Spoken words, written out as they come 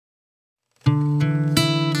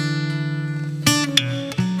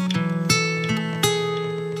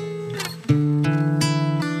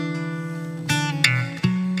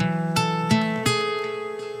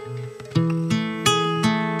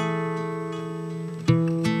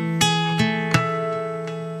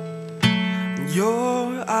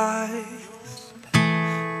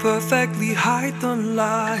perfectly hide the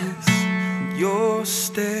lies in your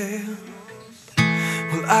stare.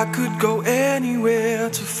 Well, I could go anywhere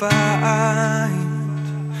to find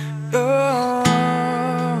your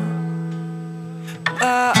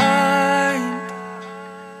mind,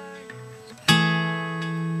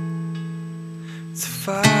 to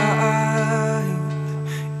find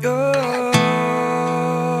your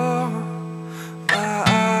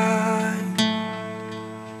mind.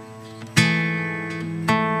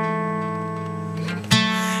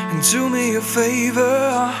 And do me a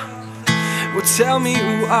favor, well, tell me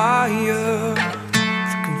who are you?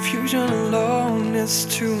 The confusion alone is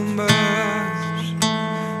too much.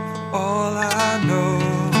 For all I know,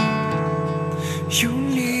 you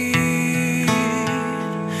need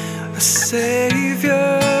a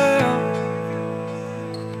savior.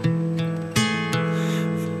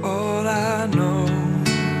 For all I know,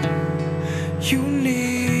 you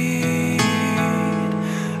need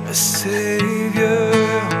a savior.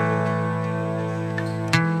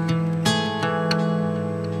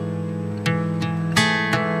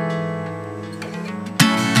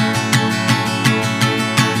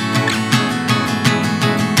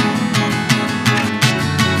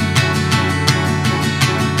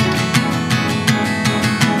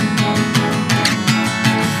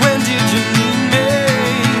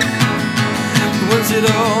 Was it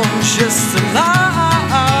all just a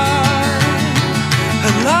lie,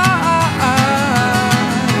 a lie?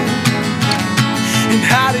 And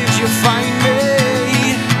how did you find me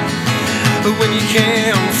when you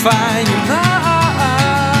can't find your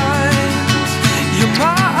mind, your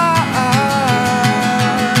mind?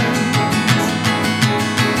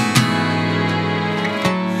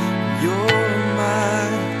 Your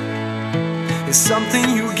mind is something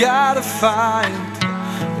you gotta find.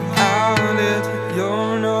 Without it,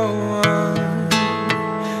 you're no one.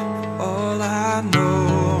 All I know.